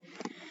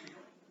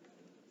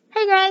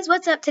guys,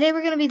 what's up? Today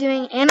we're going to be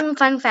doing animal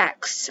fun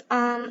facts.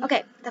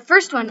 Okay, the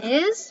first one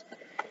is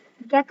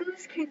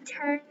geckos can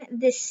turn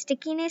the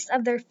stickiness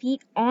of their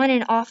feet on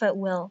and off at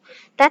will.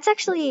 That's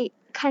actually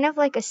kind of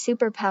like a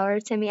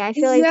superpower to me. I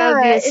feel like that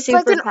would be a it's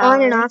superpower. like an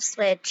on and off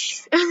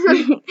switch.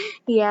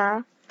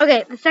 Yeah.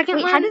 Okay, the second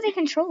Wait, one. how do they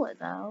control it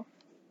though?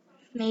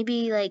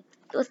 Maybe like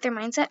with their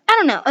mindset. I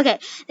don't know. Okay,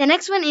 the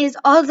next one is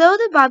although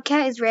the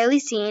bobcat is rarely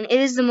seen, it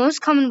is the most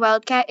common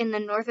wildcat in the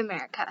North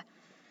America.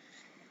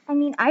 I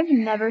mean, I've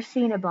never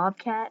seen a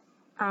bobcat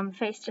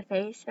face to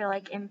face or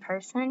like in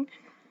person,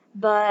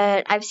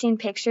 but I've seen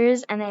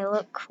pictures and they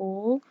look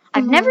cool.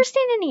 I've never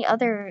seen any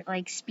other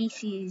like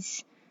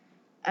species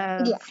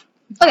of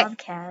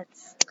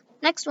bobcats.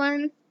 Next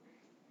one.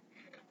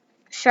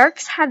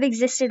 Sharks have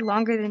existed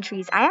longer than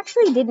trees. I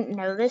actually didn't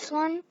know this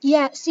one.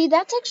 Yeah, see,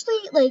 that's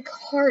actually like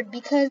hard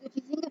because if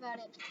you think about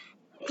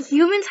it,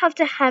 humans have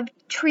to have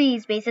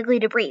trees basically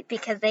to breathe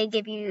because they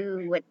give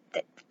you what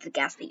the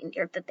gas that you need,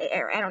 or the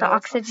air. I don't know. The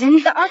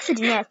oxygen. The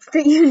oxygen, yes,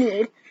 that you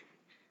need.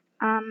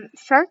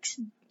 Sharks,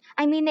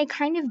 I mean, they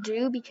kind of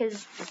do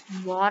because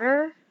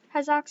water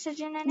has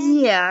oxygen in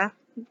it. Yeah,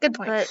 good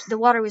point. But the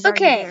water was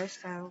already there,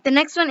 so. The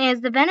next one is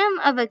the venom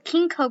of a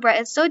king cobra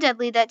is so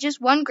deadly that just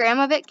 1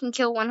 gram of it can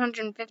kill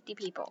 150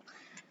 people.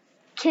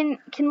 Can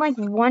like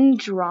 1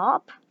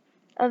 drop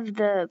of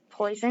the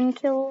poison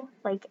kill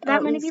like That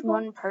at many least people?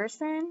 1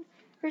 person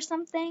or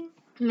something?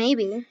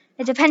 Maybe.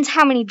 It depends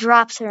how many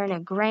drops are in a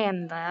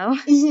gram, though.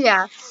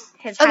 Yeah.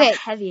 Because Okay,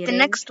 how heavy it the is.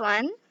 next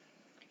one.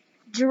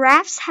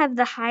 Giraffes have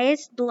the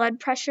highest blood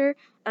pressure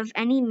of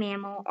any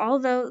mammal,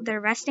 although their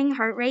resting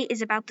heart rate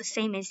is about the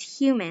same as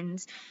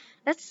humans.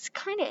 That's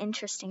kind of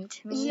interesting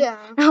to me. Yeah.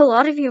 A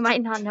lot of you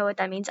might not know what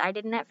that means. I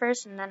didn't at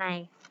first, and then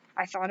I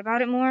thought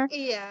about it more.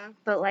 Yeah.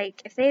 But,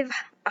 like, if they have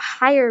a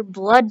higher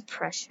blood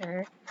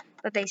pressure,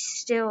 but they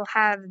still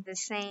have the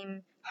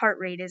same heart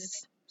rate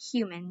as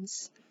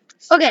humans.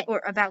 Okay.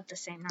 Or about the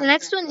same. The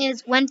next one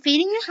is when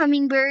feeding a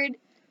hummingbird,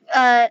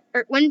 a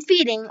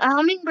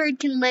hummingbird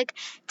can lick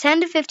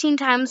 10 to 15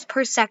 times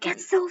per second.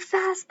 That's so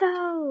fast,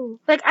 though.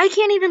 Like, I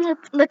can't even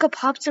lick a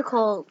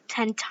popsicle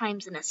 10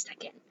 times in a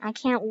second. I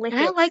can't lick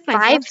And it I like my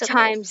 5 popsicles.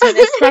 times in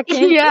a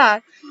second. Yeah.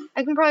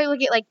 I can probably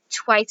lick it like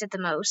twice at the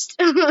most.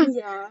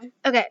 Yeah.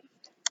 Okay.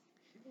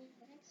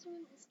 The next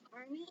one is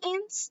army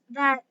ants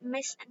that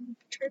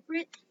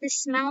misinterpret the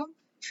smell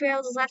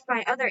trails left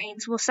by other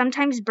ants will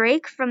sometimes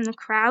break from the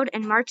crowd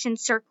and march in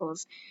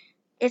circles.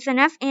 If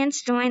enough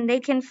ants join,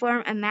 they can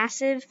form a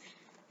massive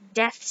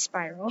death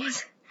spiral.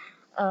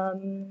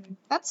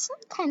 That's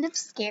kind of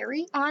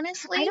scary,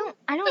 honestly. I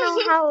don't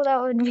know how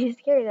that would be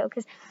scary though,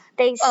 because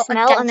they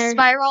smell a death and they're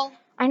spiral.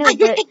 I know,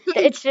 but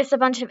it's just a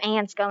bunch of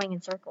ants going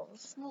in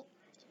circles. Well,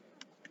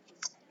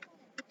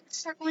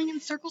 start going in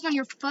circles on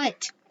your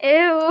foot. Ew,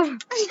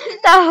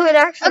 that would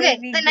actually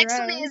be the next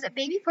one gross. is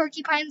baby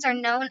porcupines are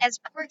known as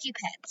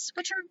porcupets,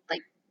 which are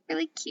like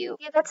really cute.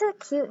 Yeah, that's a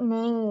cute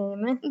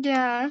name.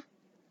 Yeah.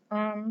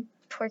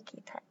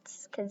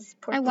 Porcupets, because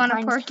I want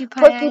a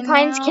porcupine.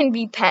 Porcupines now. can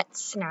be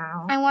pets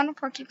now. I want a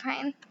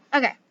porcupine.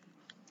 Okay.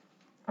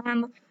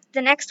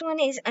 The next one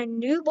is a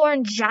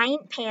newborn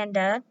giant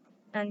panda,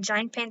 and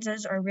giant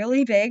pandas are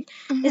really big,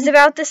 is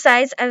about the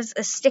size as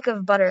a stick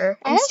of butter.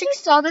 I actually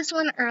saw this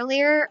one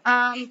earlier.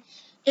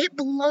 It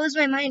blows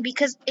my mind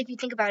because if you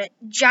think about it,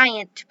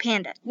 giant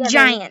panda, Yeah,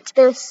 giant.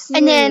 They're huge.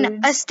 And then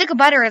a stick of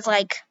butter is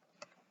like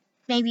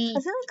maybe I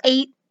feel like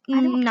 8. No,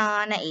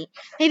 not 8.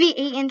 Maybe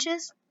 8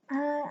 inches.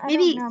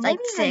 Maybe like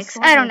even 6.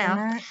 I don't smaller know.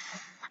 than that.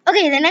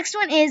 Okay, the next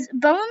one is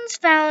bones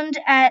found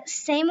at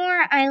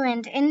Seymour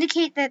Island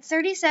indicate that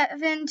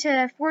 37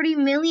 to 40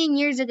 million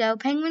years ago,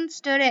 penguins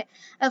stood at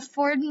a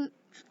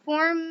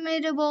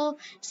formidable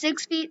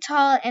 6 feet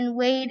tall and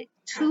weighed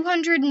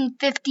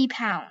 250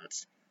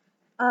 pounds.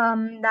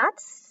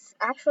 That's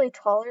actually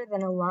taller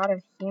than a lot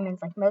of humans,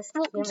 like most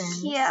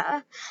humans.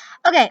 Yeah.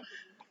 Okay.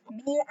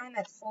 Me, I'm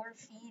at 4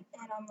 feet,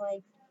 and I'm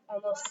like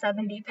almost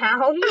 70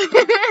 pounds.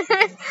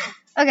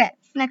 Okay,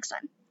 next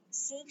one.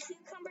 Sea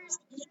cucumbers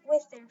eat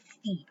with their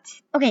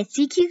feet. Okay,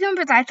 sea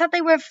cucumbers, I thought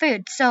they were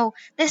food. So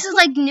this is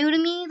like new to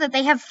me that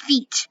they have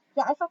feet.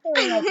 Yeah, I thought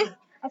they were like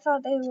I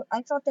thought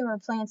they were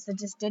plants that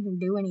just didn't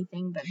do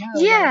anything, but no.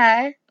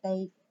 Yeah.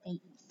 They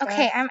eat stuff.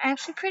 Okay, I'm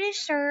actually pretty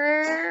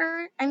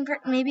sure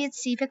maybe it's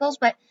sea pickles,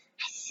 but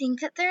I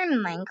think that they're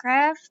in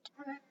Minecraft.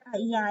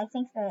 Yeah, I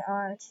think they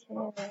are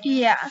too.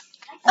 Yeah.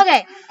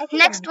 Okay,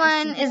 next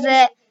one is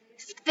that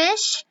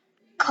fish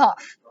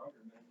cough.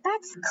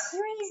 That's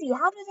crazy.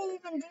 How do they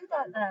even do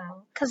that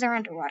though? Because they're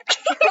underwater.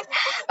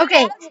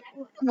 Okay,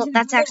 well,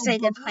 that's actually a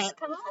good point.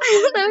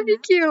 That would be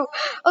cute.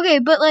 Okay,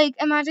 but like,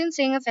 imagine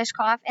seeing a fish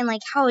cough and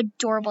like how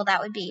adorable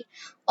that would be.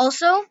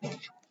 Also,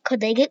 could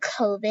they get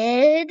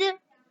COVID?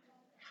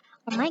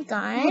 Oh my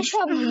gosh.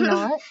 Probably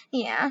not.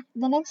 Yeah.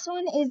 The next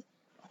one is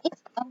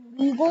it's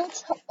illegal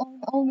to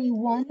own only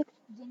one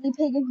guinea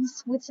pig in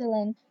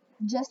Switzerland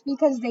just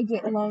because they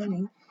get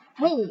lonely.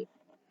 Hey,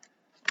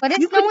 What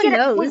if no one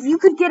knows? You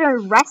could get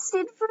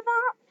arrested for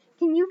that?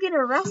 Can you get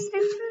arrested for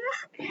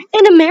that?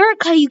 In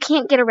America, you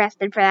can't get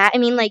arrested for that. I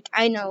mean, like,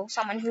 I know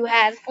someone who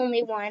has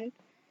only one.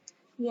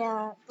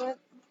 Yeah, but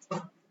I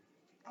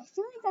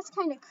feel like that's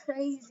kind of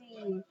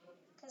crazy.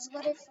 Because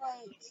what if,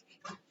 like,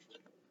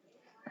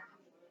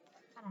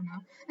 I don't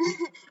know.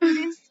 What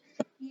if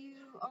you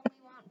only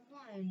want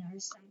one or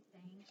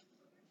something?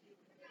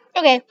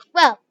 Okay,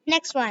 well,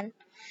 next one.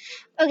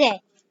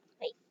 Okay.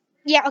 Wait.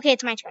 Yeah, okay,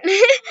 it's my turn.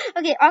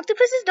 Okay,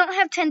 octopuses don't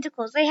have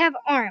tentacles. They have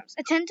arms.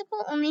 A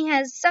tentacle only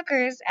has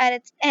suckers at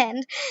its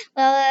end,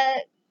 while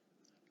a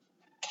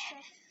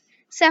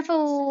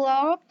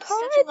cephalopod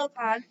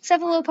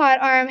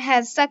arm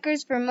has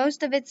suckers for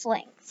most of its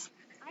length.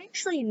 I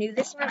actually knew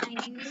this one.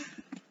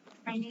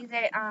 I knew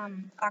that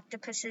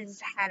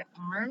octopuses had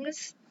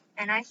arms,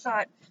 and I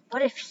thought,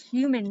 what if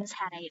humans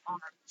had 8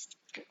 arms?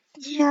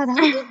 Yeah, that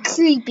would be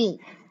creepy.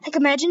 Like,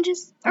 imagine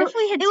just. What if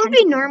we had It would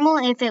be normal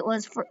if it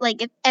was for,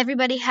 like, if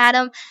everybody had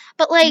them,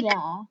 but like,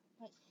 Yeah.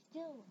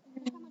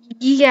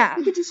 yeah.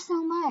 We could do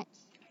so much.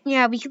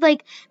 Yeah, we could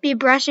like be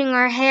brushing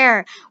our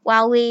hair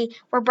while we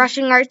were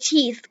brushing our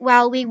teeth,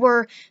 while we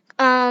were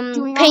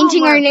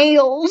painting our homework.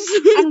 nails.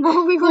 And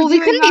while we were Well, we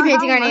doing couldn't be our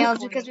painting our homework. nails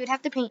because we'd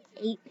have to paint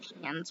 8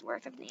 hands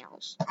worth of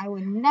nails. I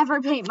would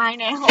never paint my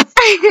nails.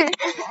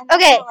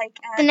 Okay,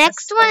 the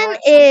next one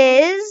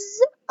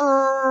is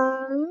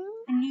a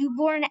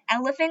newborn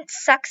elephant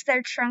sucks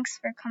their trunks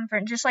for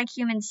comfort, just like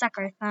humans suck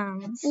our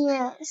thumbs.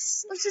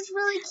 yes, which is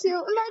really cute.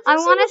 Imagine I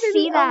want to seeing a see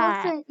baby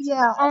that. elephant.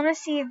 Yeah. I want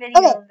to see a video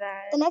of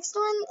that. The next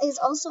one is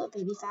also a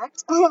baby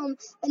fact. A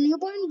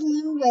newborn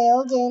blue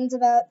whale gains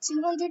about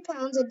 200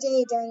 pounds a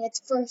day during its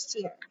first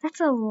year.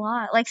 That's a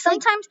lot. Like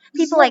sometimes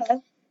people like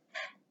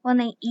when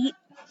they eat,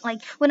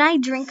 like when I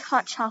drink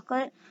hot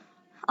chocolate,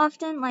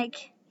 often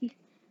like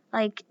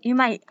you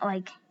might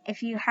like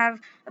if you have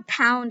a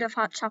pound of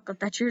hot chocolate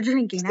that you're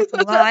drinking, that's a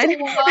lot.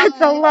 That's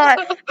a lot.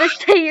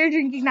 Let's say you're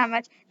drinking that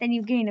much, then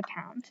you gain a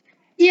pound.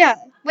 Yeah,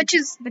 which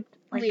is But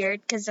like, weird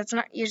because that's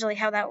not usually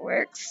how that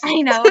works.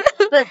 I know,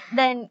 but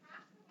then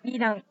you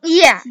know.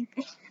 Yeah.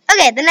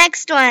 Okay, the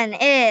next one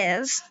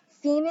is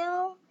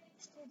Female.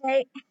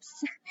 I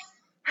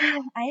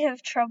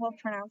have trouble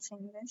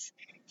pronouncing this.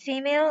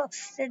 Female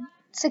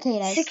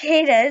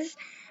cicadas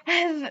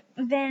have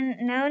been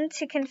known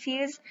to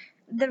confuse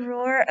the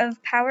roar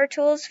of power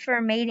tools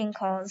for mating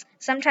calls,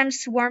 sometimes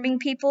swarming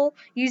people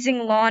using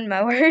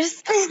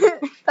lawnmowers.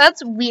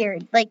 That's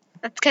weird. Like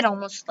that could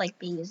almost like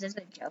be used as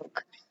a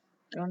joke.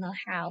 I don't know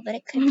how, but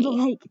it could be.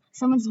 Like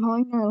someone's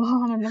mowing their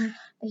lawn and then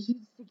a huge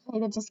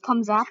cicada just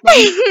comes at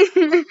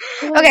them.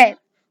 Okay.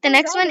 The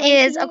next one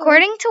is,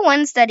 according to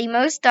one study,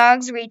 most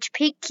dogs reach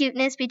peak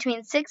cuteness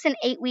between 6 and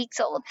 8 weeks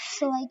old.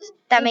 So, like,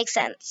 that makes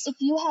sense. If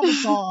you have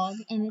a dog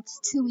and it's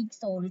 2 weeks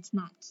old, it's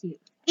not cute.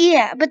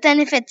 Yeah, but then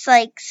if it's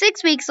like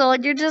 6 weeks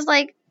old, you're just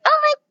like, oh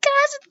my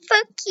gosh, it's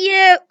so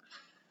cute.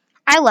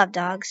 I love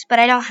dogs, but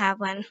I don't have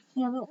one.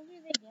 Yeah, the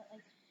older they get,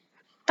 like.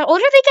 The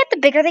older they get, the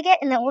bigger they get,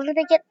 and the older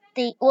they get,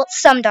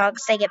 some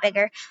dogs, they get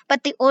bigger.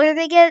 But the older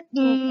they get,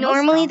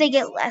 normally they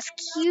get less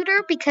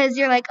cuter because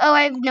you're like, oh,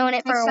 I've known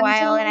it for a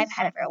while and I've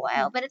had it for a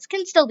while. But it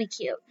can still be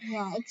cute.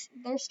 Yeah,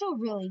 they're still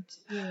really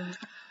cute.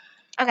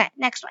 Okay,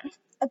 next one.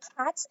 A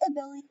cat's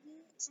ability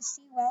to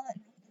see well at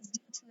night is due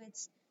to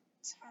its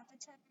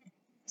tapetum,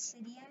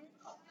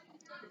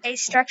 a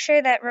structure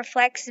that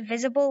reflects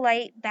visible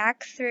light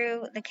back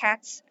through the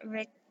cat's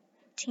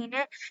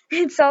retina.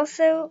 It's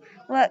also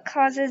what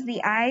causes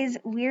the eye's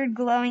weird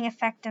glowing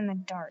effect in the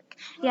dark.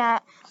 Yeah,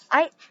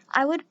 I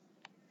would.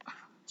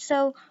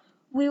 So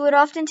we would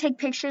often take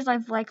pictures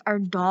of like our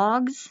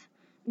dogs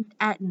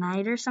at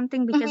night or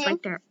something because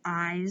like their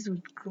eyes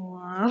would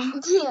glow.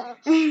 Yeah.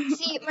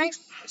 See,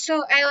 so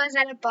I was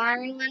at a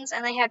barn once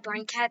and they had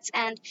barn cats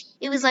and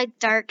it was like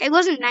dark. It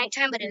wasn't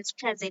nighttime, but it was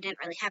because they didn't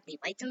really have any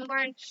lights in the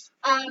barn.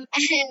 And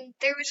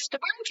there was just a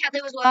barn cat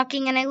that was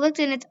walking and I looked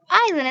in its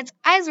eyes and its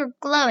eyes were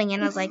glowing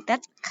and I was like,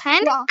 that's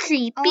kind of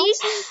creepy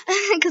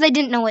because I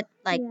didn't know what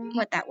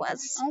that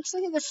was. I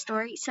actually have a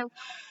story. So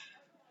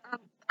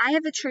I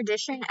have a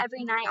tradition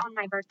every night on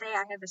my birthday.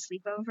 I have a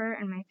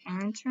sleepover in my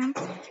parents' room.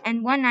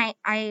 And one night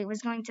I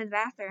was going to the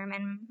bathroom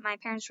and my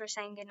parents were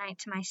saying goodnight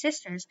to my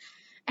sisters.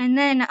 And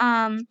then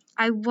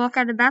I walk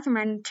out of the bathroom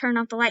and turn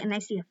off the light and I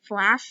see a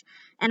flash.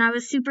 And I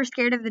was super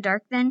scared of the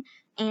dark then.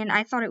 And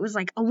I thought it was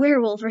like a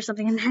werewolf or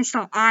something. And I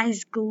saw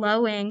eyes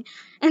glowing.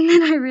 And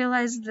then I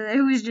realized that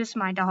it was just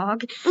my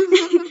dog.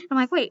 I'm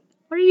like, wait,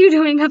 what are you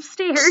doing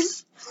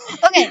upstairs?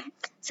 Okay,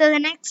 so the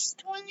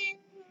next one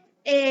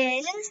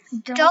is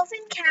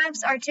dolphin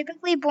calves are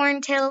typically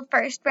born tail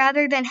first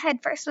rather than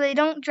head first, so they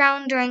don't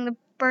drown during the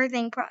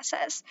birthing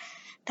process.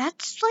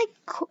 That's like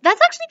that's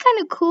actually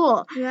kind of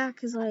cool. Yeah,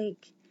 because like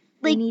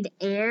they need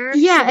air.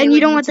 Yeah, so and you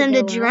don't want them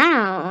to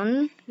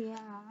drown. Yeah.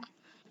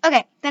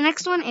 Okay, the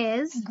next one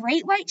is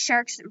great white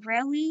sharks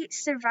rarely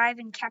survive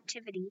in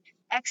captivity.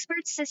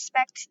 Experts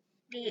suspect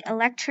the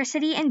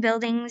electricity in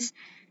buildings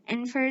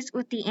interferes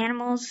with the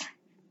animals'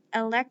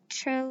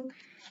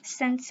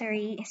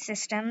 electrosensory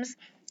systems,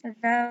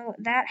 though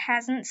that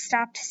hasn't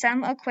stopped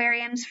some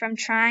aquariums from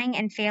trying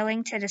and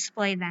failing to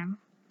display them.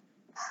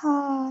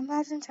 Oh,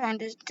 imagine trying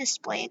to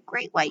display a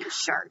great white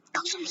shark.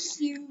 Those are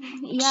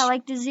huge. Yeah,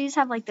 like do zoos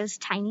have like those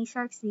tiny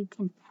sharks that you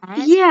can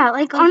pet? Yeah,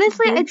 like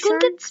honestly, I big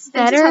think it's sharks? They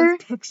just better. have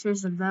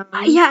pictures of those.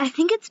 Yeah, I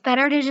think it's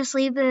better to just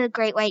leave the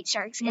great white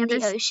sharks Yeah, in the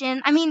there's-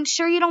 ocean. I mean,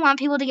 sure, you don't want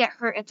people to get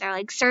hurt if they're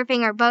like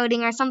surfing or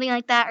boating or something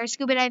like that or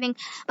scuba diving,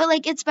 but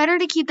like it's better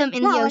to keep them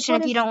in Yeah, the like, ocean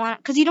what if you if- don't want,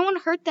 because you don't want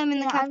to hurt them in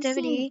the Yeah,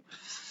 captivity.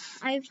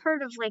 I've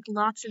heard of like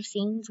lots of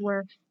scenes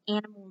where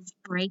animals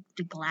break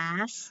the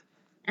glass,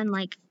 and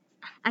like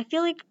I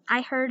feel like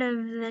I heard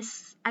of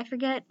this, I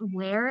forget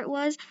where it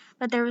was,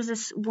 but there was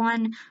this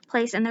one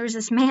place and there was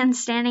this man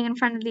standing in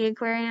front of the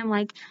aquarium,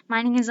 like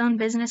minding his own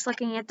business,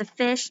 looking at the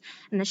fish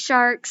and the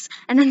sharks,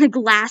 and then the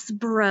glass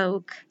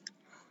broke.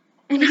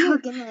 Oh my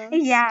goodness.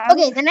 Yeah.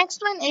 Okay, the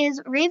next one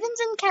is ravens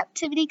in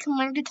captivity can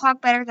learn to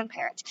talk better than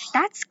parrots.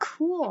 That's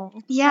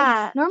cool.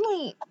 Yeah. Like,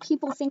 normally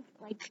people think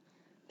like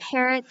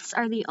parrots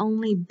are the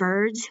only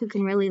birds who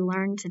can really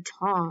learn to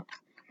talk,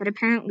 but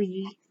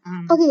apparently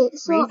Okay,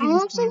 so I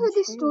ravens actually can heard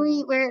this too.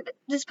 story where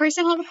this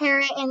person had a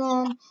parrot and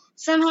then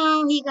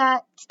somehow he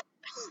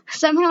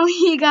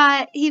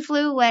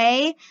flew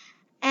away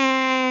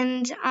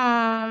and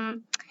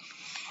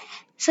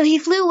so he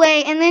flew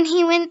away and then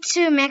he went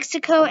to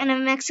Mexico and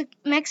a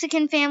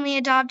Mexican family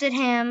adopted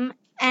him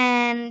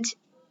and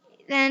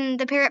then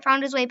the parrot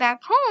found his way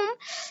back home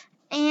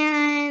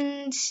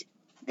and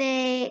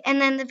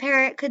then the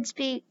parrot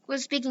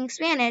was speaking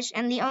Spanish,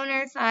 and the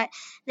owner thought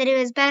that it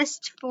was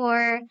best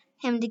for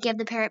him to give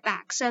the parrot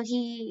back. So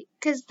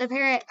because the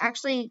parrot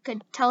actually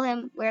could tell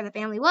him where the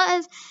family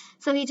was,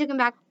 so he took him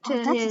back to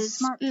that's a his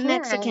smart parrot.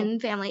 Mexican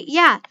family.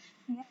 Yeah,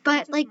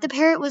 but like the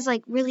parrot was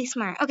like really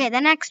smart. Okay, the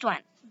next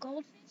one.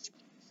 Goldfish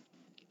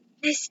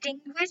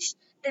distinguish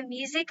the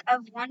music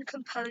of one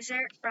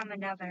composer from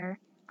another.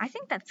 I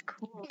think that's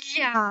cool.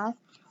 Yeah.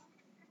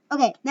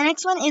 Okay, the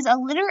next one is a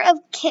litter of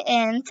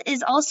kittens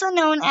is also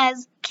known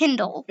as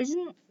Kindle.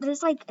 Isn't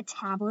there's like a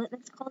tablet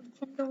that's called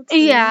Kindle too?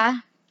 Yeah.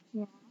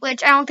 Yeah.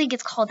 Which I don't think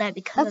it's called that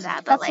because of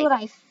that, but That's like. what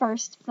I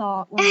first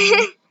thought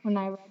when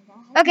I read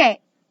that. Okay,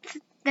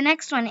 the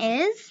next one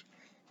is.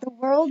 The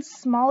world's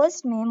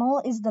smallest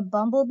mammal is the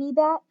bumblebee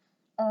bat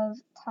of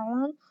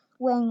Thailand,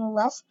 weighing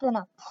less than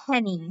a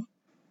penny.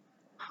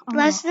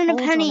 Less than a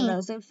penny. One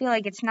of those. I feel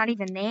like it's not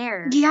even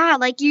there. Yeah,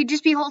 like you'd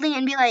just be holding it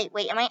and be like,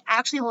 wait, am I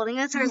actually holding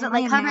this or is it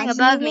like hovering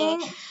above me?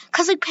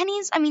 Because like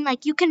pennies, I mean,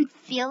 like you can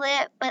feel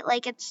it, but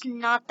like it's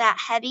not that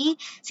heavy.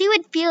 So you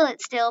would feel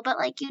it still, but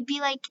like you'd be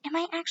like, am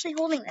I actually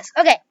holding this?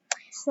 Okay,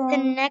 the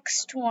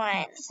next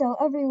one. So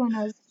everyone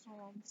knows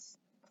frogs.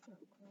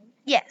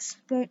 Yes.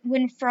 But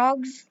when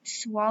frogs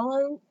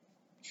swallow,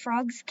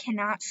 frogs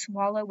cannot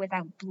swallow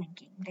without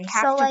blinking. They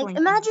have So to like blink.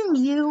 imagine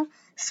you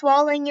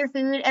swallowing your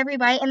food every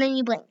bite and then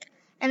you blink.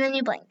 And then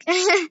you blink.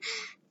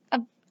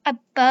 a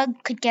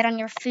bug could get on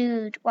your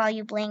food while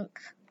you blink.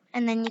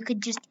 And then you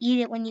could just eat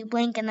it when you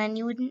blink, and then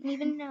you wouldn't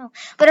even know.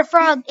 But a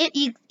frog, it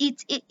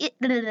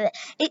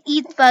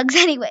eats bugs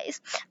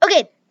anyways.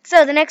 Okay,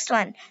 so the next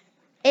one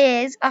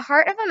is a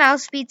heart of a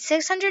mouse beats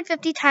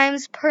 650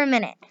 times per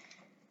minute.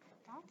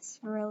 That's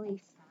really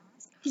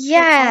fast.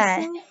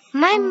 Yeah,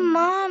 my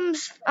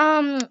mom's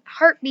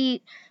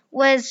heartbeat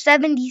was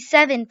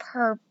 77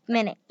 per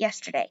minute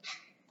yesterday.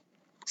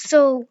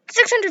 So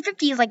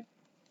 650 is like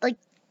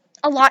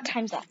a lot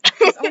times that.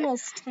 It's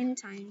almost 10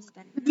 times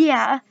better.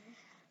 Yeah.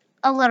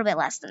 A little bit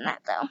less than that,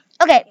 though.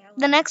 Okay,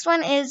 the next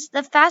one is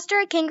the faster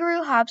a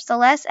kangaroo hops, the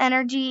less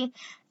energy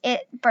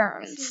it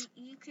burns. So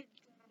you could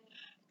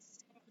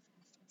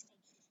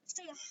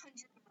say 100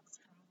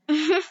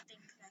 miles per hour.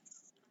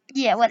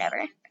 Yeah,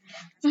 whatever.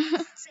 Say 100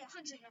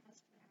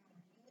 miles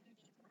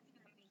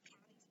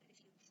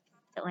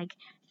per hour. Like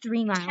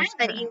 3 miles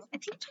per hour. I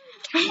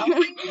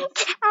think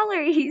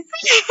calories.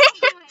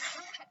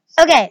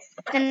 Okay,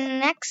 the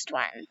next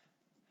one.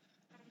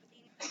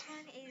 This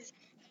one is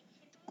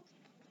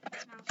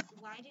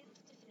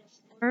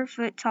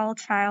 4-foot tall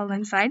child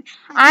inside.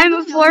 I'm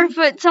a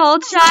 4-foot tall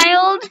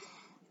child.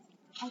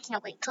 I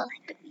can't wait till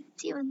I meet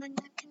you and then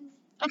you can.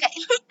 Okay.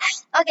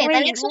 Okay, Wait,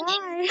 the next one.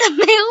 why?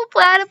 The male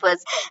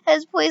platypus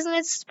has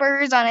poisonous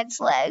spurs on its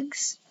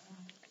legs.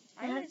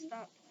 I always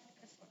thought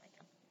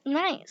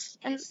Nice.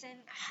 And innocent.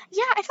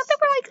 yeah, I thought they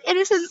were like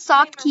innocent,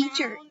 soft Swim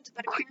creatures. around,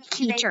 but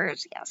apparently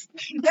Creatures, yes.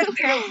 But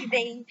apparently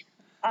they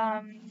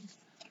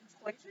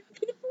poison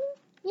people.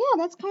 Yeah,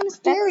 that's kind of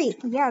scary.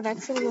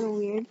 That's a little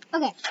weird.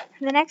 Okay.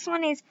 The next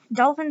one is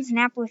dolphins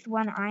nap with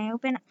one eye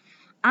open.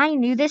 I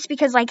knew this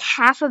because like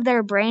half of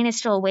their brain is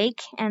still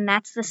awake, and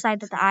that's the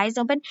side that the eye is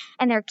open,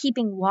 and they're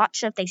keeping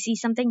watch. So if they see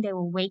something, they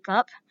will wake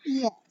up.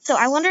 Yeah. So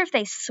I wonder if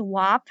they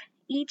swap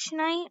each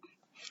night,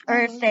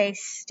 or if they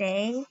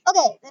stay. Okay,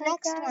 the like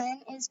next that.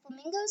 one is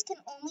flamingos can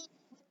only eat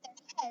with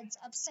their heads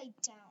upside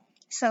down.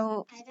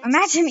 So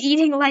imagine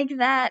eating like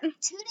that. 2 days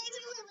ago,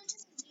 I went to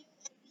the zoo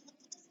and we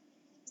looked at the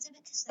flamingo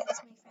exhibit because that was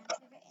my friend's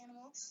favorite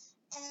animal.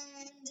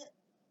 And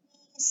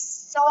we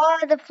saw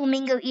the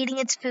flamingo eating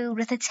its food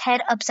with its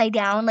head upside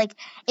down. Like,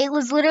 it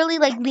was literally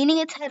like leaning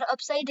its head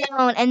upside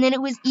down and then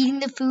it was eating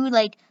the food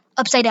like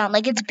upside down.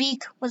 Like, its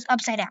beak was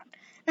upside down.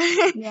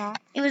 Yeah.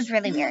 It was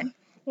really weird.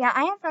 Yeah,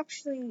 I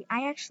actually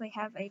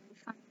have a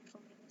fun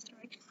flamingo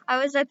story.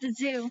 I was at the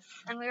zoo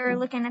and we were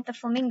looking at the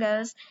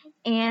flamingos,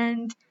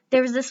 and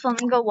there was this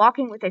flamingo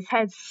walking with his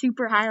head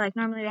super high, like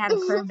normally they have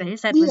a curve, but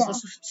his head was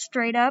just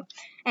straight up,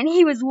 and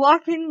he was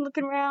walking,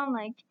 looking around,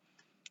 like,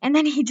 and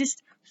then he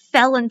just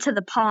fell into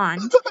the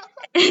pond,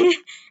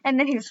 and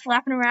then he was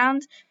flapping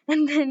around,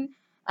 and then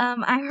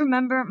I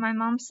remember my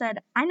mom said,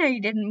 "I know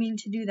you didn't mean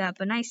to do that,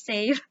 but nice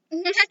save."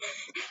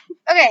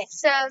 Okay,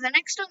 so the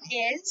next one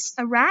is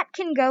A rat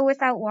can go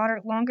without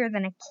water longer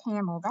than a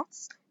camel.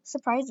 That's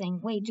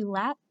surprising. Wait, do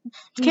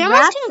camels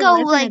rats can go live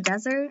in the like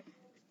desert?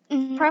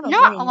 not Probably.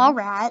 all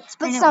rats,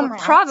 but I know, some but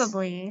rats.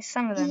 probably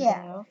some of them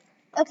Yeah. do.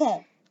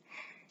 Okay.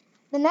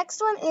 The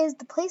next one is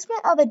the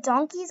placement of a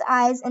donkey's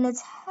eyes in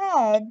its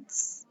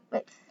heads.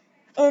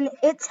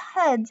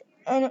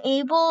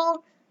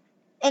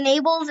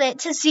 Enables it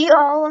to see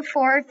all of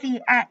 4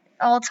 feet at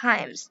all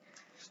times.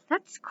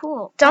 That's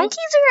cool. Donkeys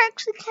are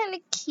actually kind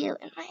of cute,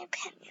 in my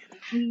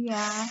opinion.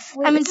 Yeah.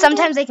 I mean,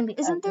 sometimes they can be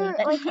Isn't ugly, there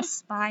but like a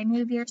spy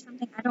movie or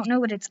something? I don't know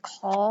what it's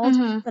called,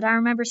 but I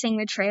remember seeing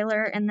the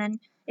trailer, and then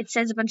it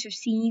says a bunch of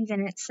scenes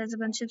and it says a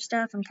bunch of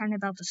stuff and kind of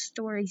about the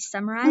story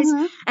summarized.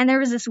 And there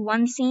was this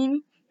one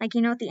scene, like,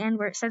 you know, at the end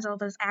where it says all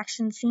those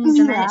action scenes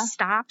and then it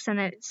stops and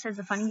it says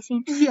a funny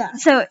scene. Yeah.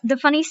 So the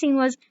funny scene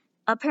was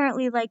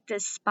apparently like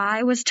this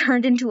spy was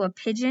turned into a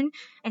pigeon,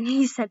 and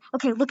he said,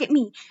 "Okay, look at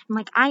me." I'm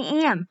like, "I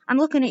am. I'm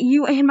looking at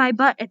you and my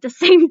butt at the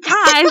same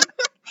time."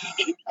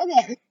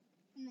 Okay.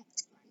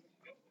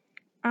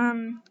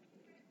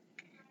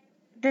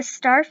 The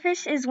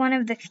starfish is one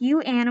of the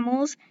few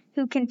animals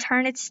who can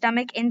turn its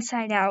stomach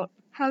inside out.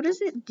 How does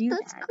it do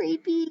That's that?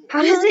 creepy.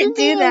 How does it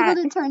do that?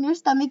 Able to turn your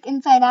stomach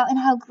inside out, and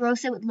how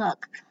gross it would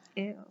look.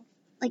 Ew.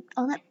 Like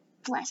all that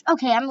flesh.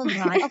 Okay, I'm moving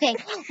on. Okay,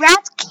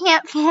 rats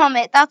can't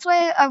vomit. That's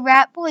why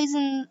rat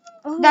poisons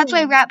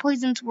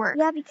work.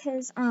 Yeah,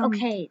 because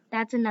Okay,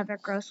 that's another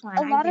gross one.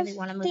 a lot I really of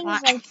want to move things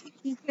on. like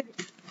you could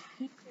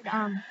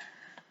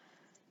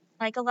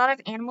like a lot of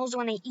animals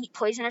when they eat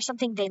poison or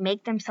something, they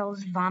make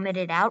themselves vomit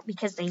it out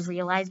because they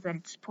realize that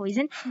it's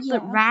poison. Yeah.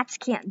 But rats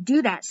can't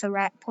do that, so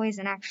rat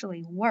poison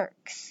actually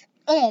works.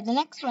 Okay, the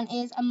next one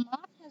is a moth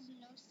has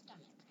no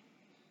stomach.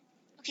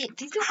 Okay,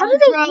 these are How all do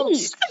they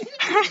gross. eat?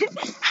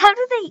 How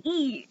do they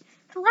eat?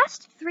 The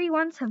last 3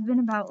 ones have been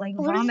about like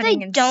What if vomiting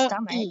they and don't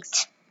stomachs.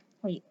 eat?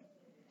 Wait,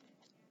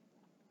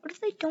 What if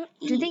they don't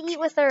eat? do they eat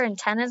with their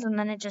antennas and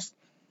then it just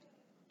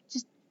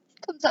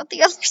Comes out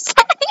the other side?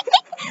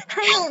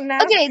 I don't know.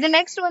 Okay, the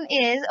next one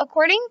is,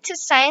 according to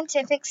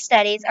scientific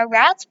studies, a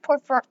rat's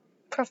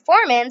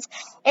performance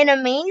in a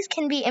maze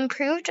can be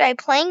improved by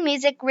playing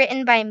music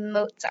written by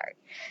Mozart.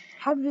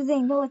 How do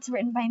they know it's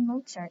written by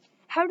Mozart?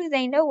 How do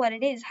they know what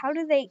it is? How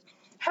do they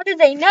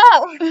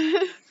know?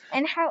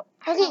 And how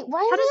Okay, why how is does it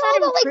that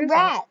all about improve like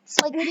rats?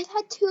 Like we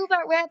had 2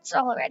 about rats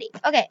already.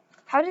 Okay,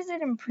 How does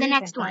it improve the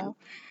next it, one. though?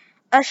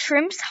 A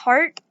shrimp's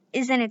heart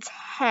is in its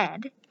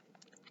head.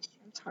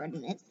 It's hard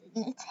in its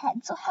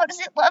head. So how does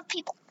it love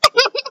people?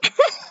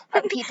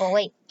 People,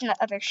 wait, not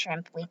other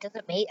shrimp. Wait, does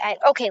it mate?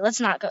 Okay, let's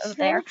not go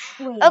there.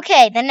 Wait.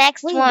 Okay, the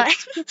next one.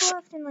 People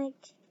often like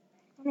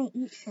when they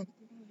eat shrimp,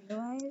 do they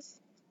realize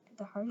that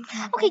the heart is in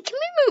their Okay, head? can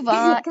we move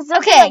on? Because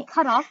Okay, like,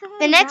 cut off the head.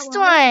 the next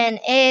one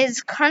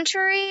is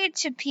contrary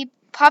to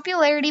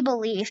popularity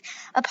belief.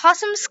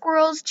 Opossums,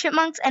 squirrels,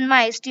 chipmunks, and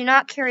mice do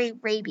not carry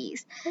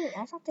rabies. Wait,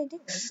 I thought they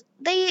did.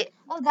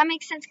 Oh, That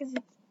makes sense because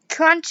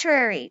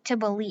contrary to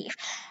belief,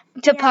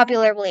 to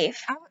popular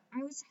belief. I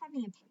was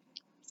having a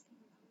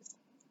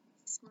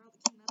squirrel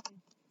that came up and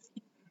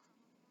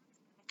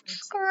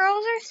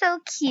Squirrels are so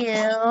cute.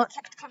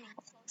 kept coming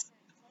closer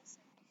and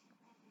closer.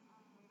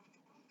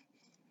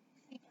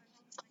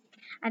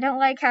 I don't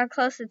like how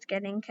close it's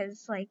getting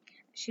because, like,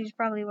 she's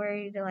probably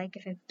worried, like,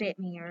 if it bit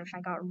me or if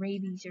I got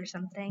rabies or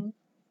something.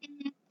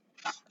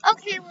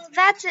 Okay, well,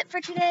 that's it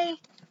for today.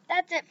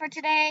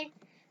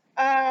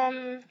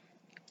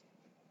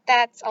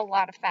 That's a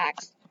lot of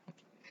facts.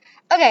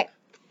 Okay,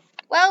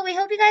 well, we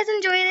hope you guys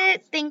enjoyed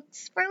it.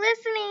 Thanks for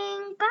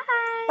listening.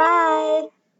 Bye. Bye.